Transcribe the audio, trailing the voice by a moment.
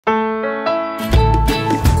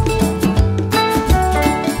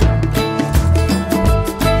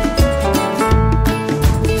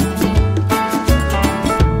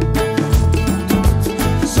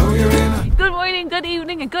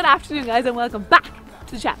afternoon, guys, and welcome back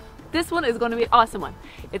to the channel. This one is going to be an awesome one.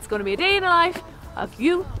 It's going to be a day in the life of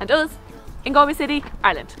you and us in Galway City,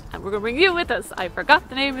 Ireland, and we're going to bring you with us. I forgot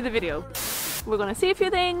the name of the video. We're going to see a few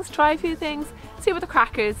things, try a few things, see what the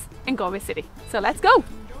crack is in Galway City. So let's go.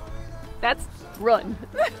 Let's run.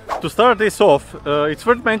 To start this off, it's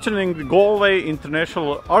worth mentioning the Galway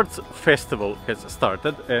International Arts Festival has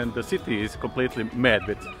started, and the city is completely mad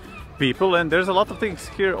with people, and there's a lot of things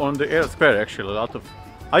here on the air square. Actually,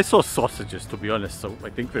 I saw sausages, to be honest, so I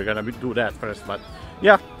think we're gonna do that first. But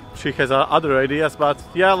yeah, she has other ideas, but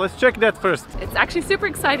yeah, let's check that first. It's actually super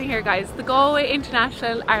exciting here, guys. The Galway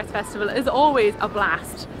International Arts Festival is always a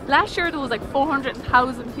blast. Last year there was like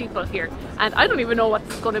 400,000 people here, and I don't even know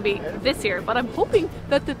what's going to be this year, but I'm hoping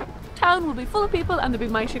that the town will be full of people and there'll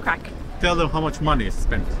be mighty crack. Tell them how much money is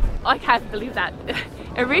spent. I can't believe that.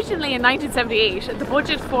 Originally in 1978, the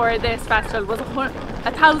budget for this festival was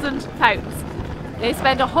 £1,000. They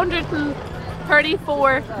spent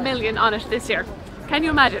 134 million on it this year. Can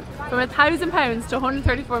you imagine? From £1,000 to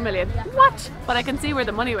 134 million. What? But I can see where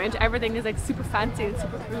the money went. Everything is like super fancy and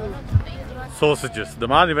super cool. Sausages. The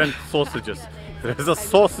money went sausages. There's a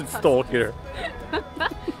sausage stall here.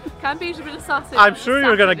 Can't beat a bit of sausage. I'm sure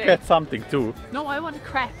you're gonna get something too. No, I want a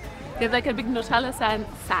crepe. They have like a big Nutella stand,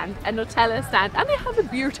 and they have a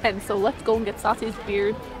beer tent, so let's go and get sausage,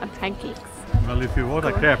 beer and pancakes. Well, if you want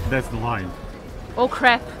a crepe, that's the line. Oh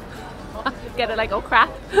crepe. Get it like oh crap.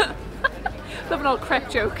 Love an old crepe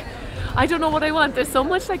joke. I don't know what I want. There's so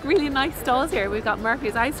much like really nice stalls here. We've got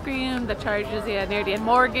Murphy's ice cream that charges you nearly a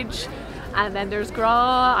mortgage, and then there's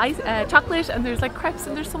Gras chocolate, and there's like crepes,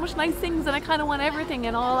 and there's so much nice things, and I kind of want everything,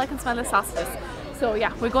 and all I can smell is sausages. So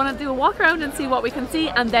yeah, we're going to do a walk around and see what we can see,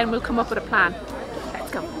 and then we'll come up with a plan.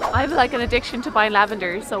 Let's go. I have like an addiction to buying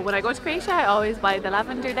lavender, so when I go to Croatia I always buy the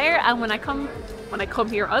lavender there, and when I come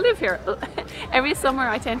here, I live here. Every summer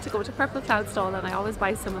I tend to go to Purple Cloud stall and I always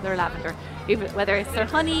buy some of their lavender, even whether it's their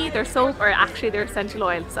honey, their soap, or actually their essential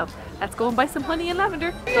oil. So let's go and buy some honey and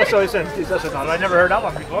lavender. That's always I never heard that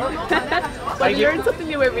one before. Well, you learn something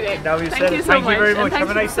new every day. Now you Thank you so thank much. you very much. And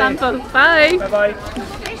Have a nice day. Bye. Bye bye.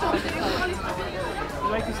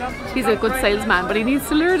 He's a good salesman, but he needs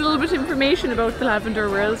to learn a little bit of information about the lavender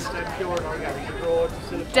world.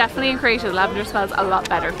 Definitely in Croatia, the lavender smells a lot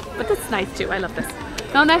better, but that's nice too. I love this.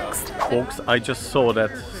 Now next. Folks, I just saw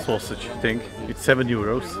that sausage thing. It's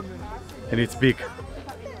 €7 and it's big.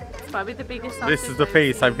 It's probably the biggest sausage. This is the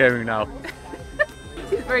face I'm carrying now.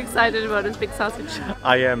 He's very excited about his big sausage.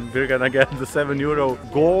 I am. We're gonna get the €7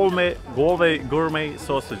 Galway gourmet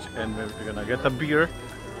sausage, and we're gonna get a beer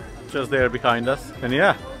just there behind us. And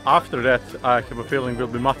yeah, after that I have a feeling we'll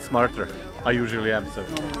be much smarter. I usually am, so.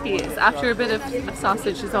 He is. After a bit of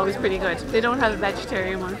sausage is always pretty good. They don't have a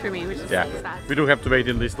vegetarian one for me, which is sad. We do have to wait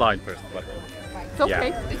in this line first, but it's okay,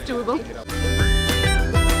 yeah. It's doable.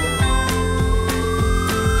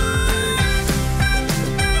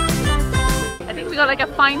 I think we got like a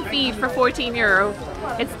fine feed for €14.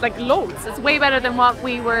 It's like loads. It's way better than what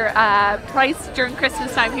we were priced during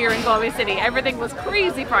Christmas time here in Galway City. Everything was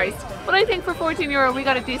crazy priced. But I think for €14 we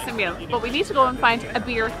got a decent meal. But we need to go and find a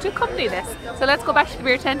beer to accompany this. So let's go back to the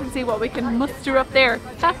beer tent and see what we can muster up there.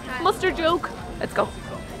 Muster joke. Let's go.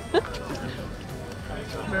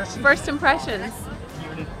 First impressions.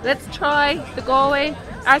 Let's try the Galway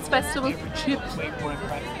Arts Festival chips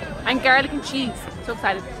and garlic and cheese. So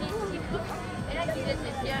excited.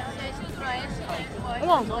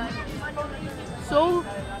 Oh, so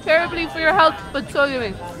terribly for your health, but so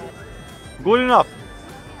doing. good enough.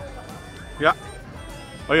 Yeah,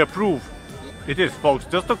 I approve. It is, folks.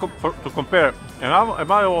 Just to compare, and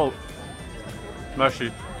am I all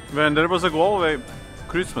mushy? When there was a Galway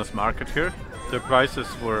Christmas market here, the prices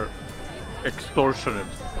were extortionate.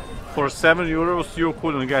 For €7 you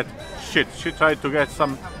couldn't get shit. She tried to get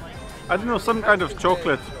some, I don't know, some kind of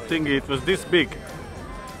chocolate thingy. It was this big,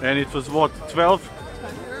 and it was what, 12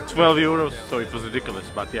 euros, so it was ridiculous.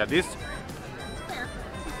 But yeah, this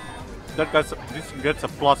gets a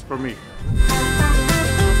plus for me.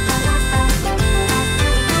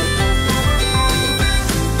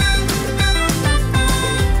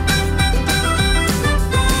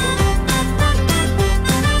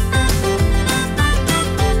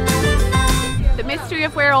 The mystery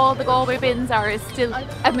of where all the Galway bins are is still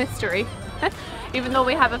a mystery. Even though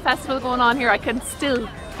we have a festival going on here, I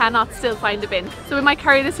cannot still find a bin. So we might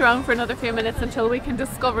carry this around for another few minutes until we can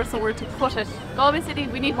discover somewhere to put it. Galway City,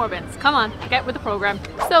 we need more bins. Come on, get with the program.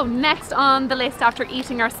 So next on the list after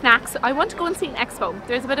eating our snacks, I want to go and see an expo.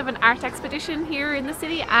 There's a bit of an art expedition here in the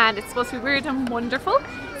city and it's supposed to be weird and wonderful.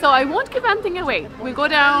 So I won't give anything away. We'll go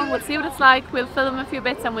down, we'll see what it's like, we'll film a few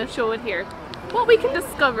bits and we'll show it here. what we can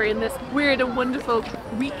discover in this weird and wonderful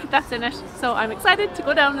week that's in it. So I'm excited to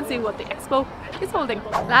go down and see what the expo is holding.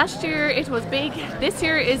 Last year it was big, this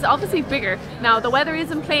year is obviously bigger. Now the weather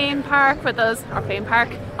isn't playing park with us, or playing park,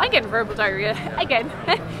 I'm getting verbal diarrhea again.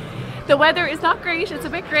 The weather is not great, it's a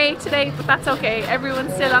bit grey today, but that's okay.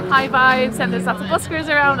 Everyone's still on high vibes and there's lots of buskers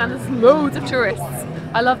around and there's loads of tourists.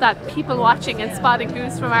 I love that, people watching and spotting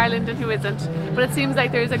who's from Ireland and who isn't. But it seems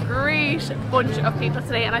like there's a great bunch of people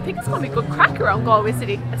today and I think it's going to be a good crack around Galway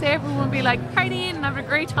City. I'd say everyone will be like partying and having a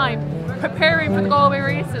great time, preparing for the Galway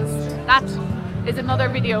races. That is another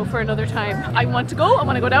video for another time. I want to go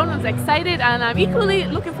down, I'm excited, and I'm equally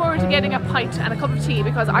looking forward to getting a pint and a cup of tea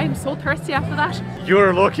because I'm so thirsty after that.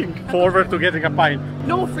 You're looking forward to getting a pint?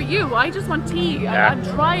 No, for you, I just want tea. Yeah. I'm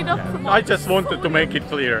dried up from I just wanted to make it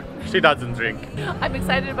clear, she doesn't drink. I'm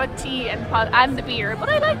excited about tea and the beer, but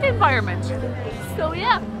I like the environment. So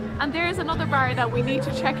yeah. And there's another bar that we need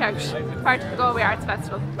to check out, part of the Galway Arts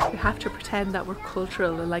Festival. We have to pretend that we're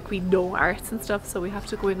cultural and like we know arts and stuff, so we have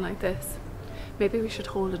to go in like this. Maybe we should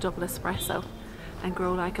hold a double espresso and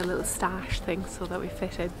grow like a little stash thing so that we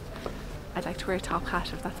fit in. I'd like to wear a top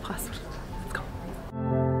hat if that's possible. Let's go.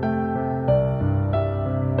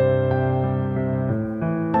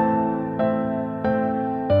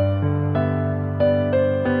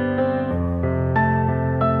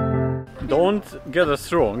 Don't get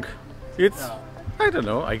us wrong. It's, I don't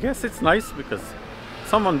know, I guess it's nice because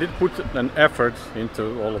someone did put an effort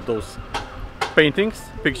into all of those paintings,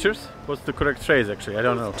 pictures. What's the correct phrase actually? I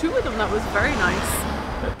don't know. Two of them that was very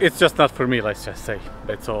nice. It's just not for me, let's just say.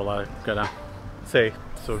 That's all I'm gonna say.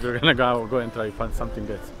 So we're gonna go and try to find something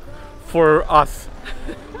that's for us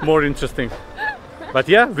more interesting. But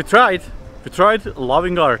yeah, we tried. We tried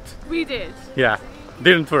loving art. We did. Yeah,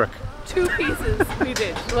 didn't work. Two pieces we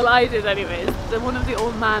did. Well, I did anyways. The one of the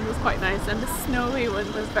old man was quite nice and the snowy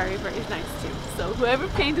one was very, very nice too. So whoever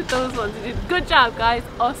painted those ones, you did a good job, guys.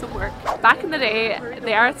 Awesome work. Back in the day,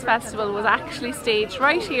 the Arts Festival was actually staged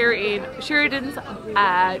right here in Sheridan's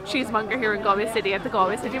cheesemonger here in Galway City at the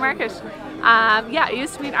Galway City Market. Yeah, it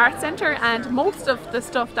used to be an art centre and most of the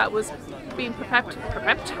stuff that was being prepared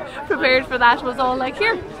for that was all like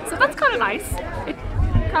here. So that's kind of nice.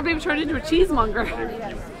 Can't believe it turned into a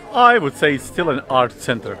cheesemonger. I would say it's still an art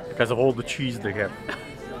centre because of all the cheese they have.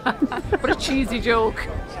 What a cheesy joke.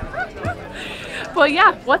 But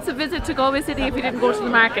yeah, what's a visit to Galway City if you didn't go to the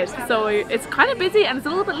market? So it's kind of busy and it's a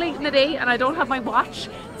little bit late in the day and I don't have my watch.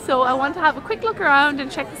 So I want to have a quick look around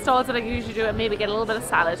and check the stalls that I usually do and maybe get a little bit of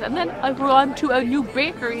salad. And then I'll go on to a new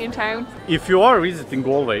bakery in town. If you are visiting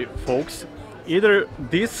Galway, folks, either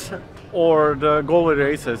this or the Galway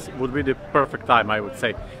races would be the perfect time, I would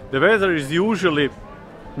say. The weather is usually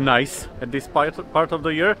nice at this part of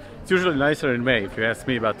the year. It's usually nicer in May if you ask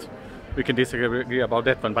me, but we can disagree about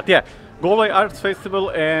that one. But yeah, Galway Arts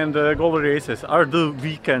Festival and Galway races are the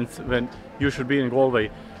weekends when you should be in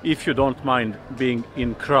Galway if you don't mind being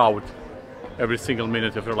in crowd every single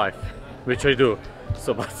minute of your life, which I do.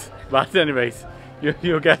 So but anyways,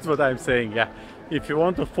 you get what I'm saying. Yeah, if you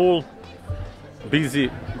want a full busy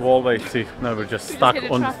Galway, see, now we're just stuck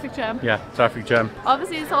on traffic jam. Yeah, traffic jam.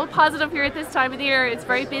 Obviously it's all positive here at this time of the year. It's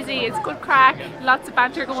very busy, it's good crack, lots of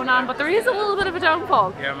banter going on, but there is a little bit of a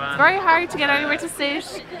downfall. Yeah, man. It's very hard to get anywhere to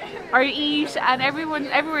sit or eat and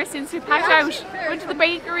everywhere seems to be packed out. Went to the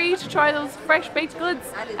bakery to try those fresh baked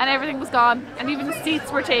goods and everything was gone and even the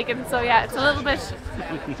seats were taken. So yeah, it's a little bit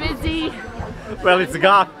busy. Well, it's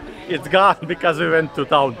gone. It's gone because we went to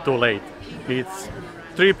town too late. It's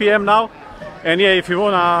 3 p.m. now. And yeah, if you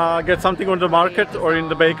wanna get something on the market or in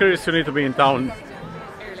the bakeries, you need to be in town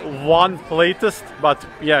 1 latest, but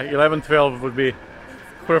yeah, 11, 12 would be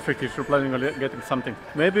perfect if you're planning on getting something.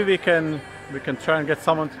 Maybe we can try and get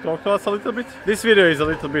someone to talk to us a little bit. This video is a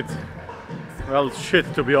little bit, well,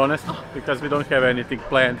 shit to be honest, because we don't have anything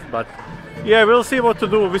planned, but yeah, we'll see what to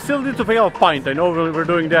do. We still need to pay our pint. I know we're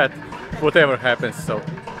doing that, whatever happens, so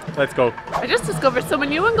let's go. I just discovered someone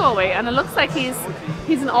new in Galway and it looks like he's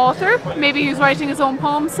an author. Maybe he's writing his own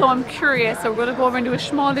poems, so I'm curious. So we're going to go over and do a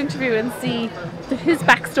small interview and see his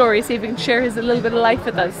backstory, see if he can share his a little bit of life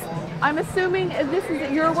with us. I'm assuming this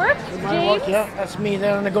is your work, James? My work, yeah. That's me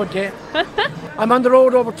there on a good day. I'm on the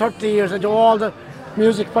road over 30 years. I do all the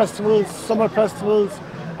music festivals, summer festivals,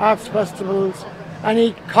 arts festivals,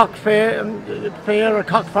 any cock fair or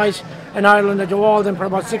cockfight in Ireland. I do all of them for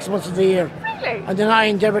about 6 months of the year. Really? And then I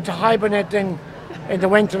endeavour to hibernate in the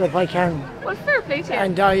winter if I can. Well, fair play to you.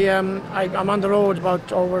 And I'm on the road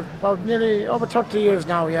about nearly over 30 years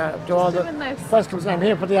now. Yeah, I do all the festivals. I'm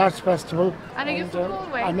here for the Arts Festival. And are you from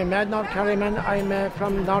Galway? I'm in North Kerry, man. I'm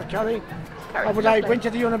from North Kerry. I went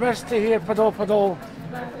to the university here, Pado,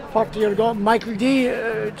 40 years ago. Michael D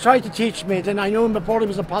tried to teach me, then I knew him before he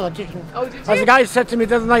was a politician. Oh, did As you? the guy said to me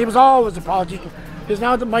the other night, he was always a politician. He's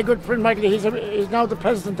now my good friend Michael D, he's now the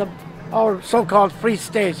president of our so-called Free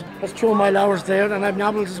State. That's 2 mile hours there, and I've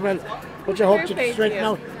novels as well, which I hope to straighten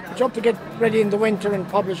out. Which I hope to get ready in the winter and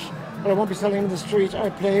publish, but I won't be selling them in the street. I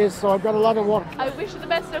plays, so I've got a lot of work. I wish you the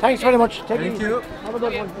best of Thanks very much. Take it Thank easy. you. Have a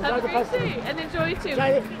good one. Have a Enjoy the great festival. day and enjoy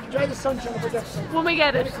too. Enjoy the sunshine if it gets When we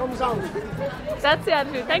get when it. it comes out. That's the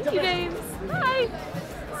attitude. Thank you, James. Bye.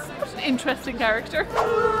 Such an interesting character.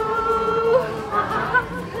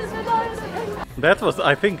 That was,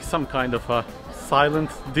 I think, some kind of a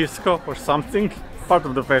silent disco or something. Part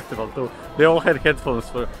of the festival too. They all had headphones.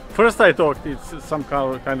 First I thought it's some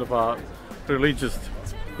kind of a religious,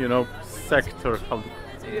 you know, sect or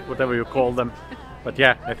whatever you call them. But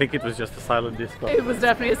yeah, I think it was just a silent disco. It was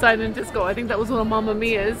definitely a silent disco. I think that was one of Mamma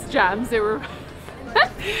Mia's jams. They were,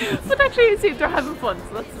 but actually, it seems they're having fun.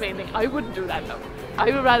 So that's the main thing. I wouldn't do that though. I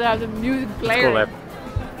would rather have the music blaring.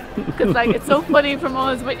 Because like it's so funny from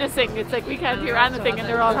us witnessing. It's like we can't hear anything, and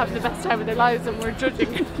they're all having the best time of their lives, and we're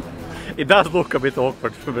judging. It does look a bit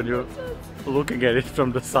awkward when you're looking at it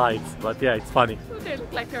from the sides, but yeah, it's funny. They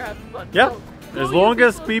look like they're having fun. Yeah, So, as long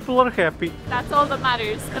as people are happy. that's all that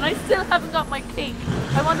matters. And I still haven't got my cake.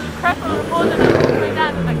 I wanted to prep on a bun, and I told my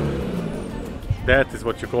dad, and like, That is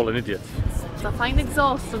what you call an idiot. it's a fine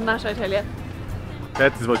exhaust on that, I tell you.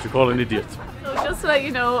 That is what you call an idiot. So just to let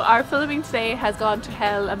you know, our filming today has gone to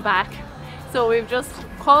hell and back. So we've just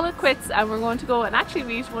called it quits, and we're going to go and actually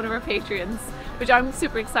meet one of our patrons, which I'm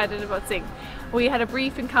super excited about seeing. We had a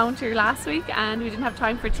brief encounter last week and we didn't have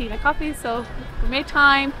time for tea and a coffee, so we made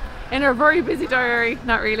time in our very busy diary,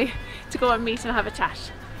 not really, to go and meet and have a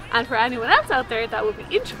chat. And for anyone else out there that would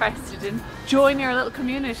be interested in joining our little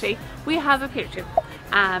community, we have a Patreon.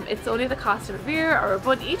 It's only the cost of a beer or a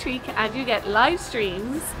bun each week, and you get live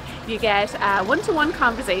streams, you get one-to-one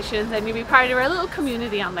conversations, and you'll be part of our little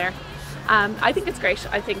community on there. I think it's great.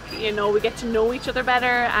 I think, you know, we get to know each other better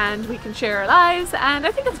and we can share our lives, and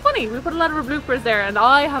I think it's funny. We put a lot of our bloopers there, and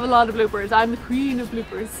I have a lot of bloopers. I'm the queen of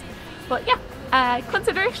bloopers. But yeah,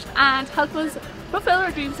 consider it and help us fulfill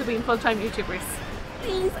our dreams of being full-time YouTubers.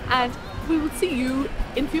 Please, and we will see you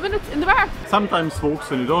in a few minutes in the bar. Sometimes, folks,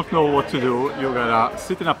 when you don't know what to do, you gotta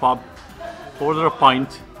sit in a pub, order a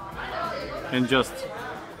pint, and just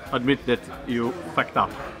admit that you fucked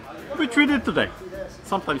up. Which we did today.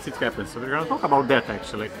 Sometimes it happens, so we're gonna talk about that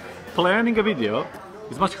actually. Planning a video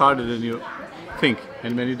is much harder than you think,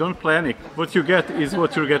 and when you don't plan it, what you get is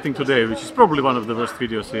what you're getting today, which is probably one of the worst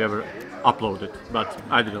videos we ever uploaded. But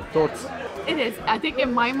I don't know, thoughts? It is. I think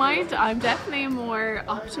in my mind, I'm definitely more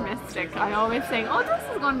optimistic. I always think, oh, this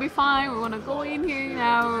is going to be fine. We're going to go in here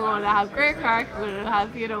now. We're going to have great crack. We're going to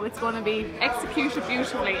have, you know, it's going to be executed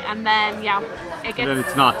beautifully. And then, yeah, it gets. Then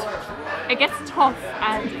it's not. It gets tough,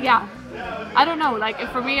 and yeah. I don't know, like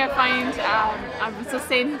for me I find, I was just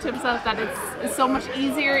saying to himself that it's so much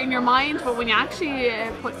easier in your mind, but when you actually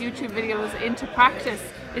put YouTube videos into practice,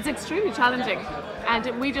 it's extremely challenging.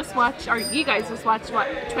 And we just watch, or you guys just watch, what,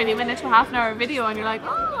 20 minutes or half an hour video, and you're like,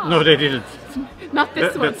 oh. No, they didn't. Not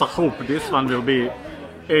this one. That's a hope. This one will be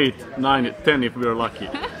 8, 9, 10 if we're lucky.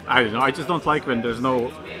 I don't know, I just don't like when there's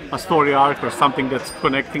no a story arc or something that's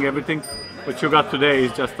connecting everything. What you got today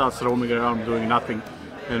is just us roaming around doing nothing.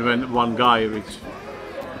 And when one guy, which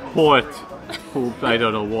poet, who I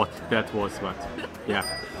don't know what that was, but yeah,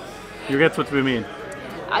 you get what we mean.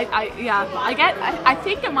 I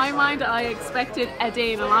think in my mind I expected a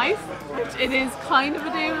day in a life, which it is kind of a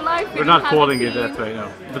day in a life. We're not calling it that right now.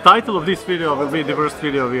 The title of this video will be the worst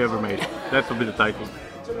video we ever made. That will be the title.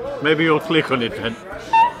 Maybe you'll click on it then.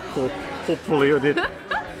 Hopefully you did.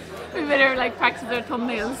 We better like practice our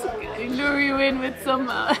thumbnails, lure you in with some...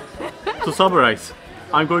 To summarize,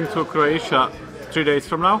 I'm going to Croatia 3 days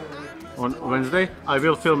from now, on Wednesday. I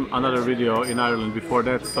will film another video in Ireland before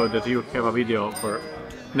that, so that you have a video for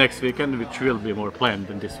next weekend, which will be more planned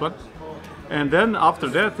than this one. And then after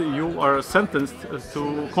that you are sentenced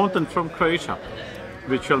to content from Croatia,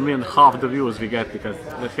 which will mean half the views we get, because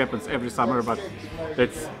that happens every summer, but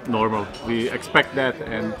that's normal. We expect that,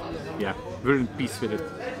 and yeah, we're in peace with it.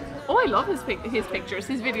 Oh, I love his pictures,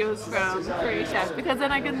 his videos from Croatia, because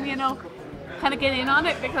then I can, you know, kind of get in on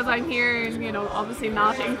it, because I'm here and, you know, obviously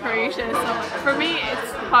not in Croatia. So for me,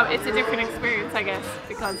 it's a different experience, I guess,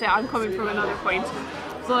 because yeah, I'm coming from another point.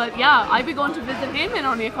 But yeah, I'll be going to visit him in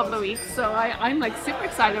only a couple of weeks, so I'm like super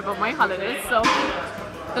excited about my holidays. So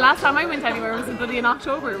the last time I went anywhere was in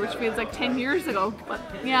October, which feels like 10 years ago. But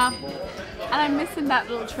yeah, and I'm missing that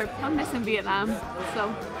little trip. I'm missing Vietnam,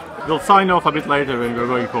 so. We'll sign off a bit later when we're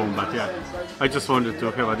going home, but yeah. I just wanted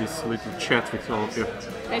to have this little chat with all of you.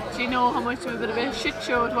 Let you know how much of a bit of a shit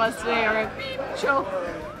show it was today, or a beep show.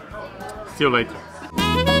 See you later.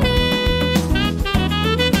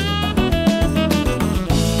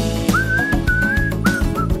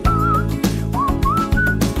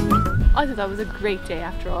 I thought that was a great day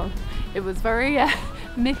after all. It was very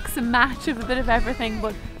mix and match of a bit of everything,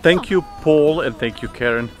 but Thank you, Paul, and thank you,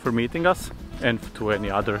 Karen, for meeting us, and to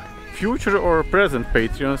any other future or present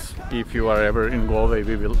Patreons. If you are ever in Galway,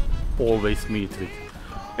 we will always meet with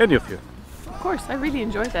any of you. of course I really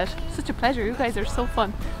enjoyed that. Such a pleasure. You guys are so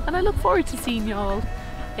fun, and I look forward to seeing you all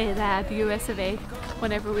in the US of A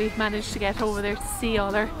whenever we manage to get over there to see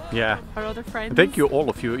all our other friends. And thank you, all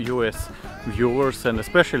of you US viewers, and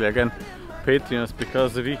especially again Patreons,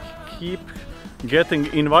 because we keep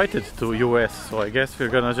getting invited to US, so I guess we're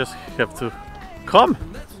gonna just have to come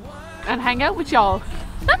and hang out with y'all.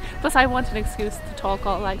 Plus I want an excuse to talk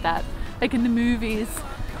all like that, like in the movies.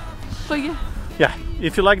 But yeah,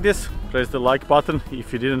 if you like this, press the like button.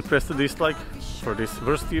 If you didn't, press the dislike for this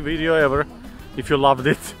worst video ever. If you loved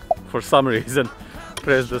it for some reason,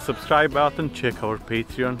 press the subscribe button, check our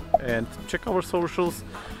Patreon and check our socials.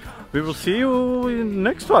 We will see you in the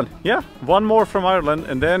next one. Yeah, one more from Ireland,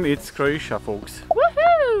 and then it's Croatia, folks.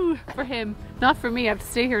 woohoo! For him, not for me. I have to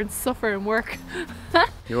stay here and suffer and work.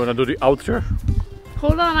 You wanna do the outro?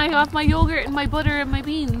 Hold on, I have my yogurt and my butter and my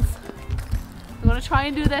beans. I'm gonna try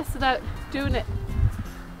and do this without doing it.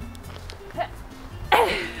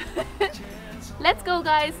 Let's go,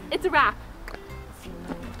 guys. It's a wrap.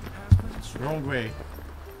 Wrong way.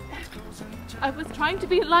 I was trying to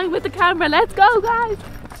be in line with the camera. Let's go, guys.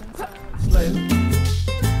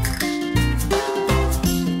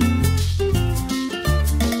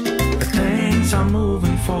 Things are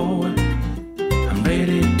moving forward.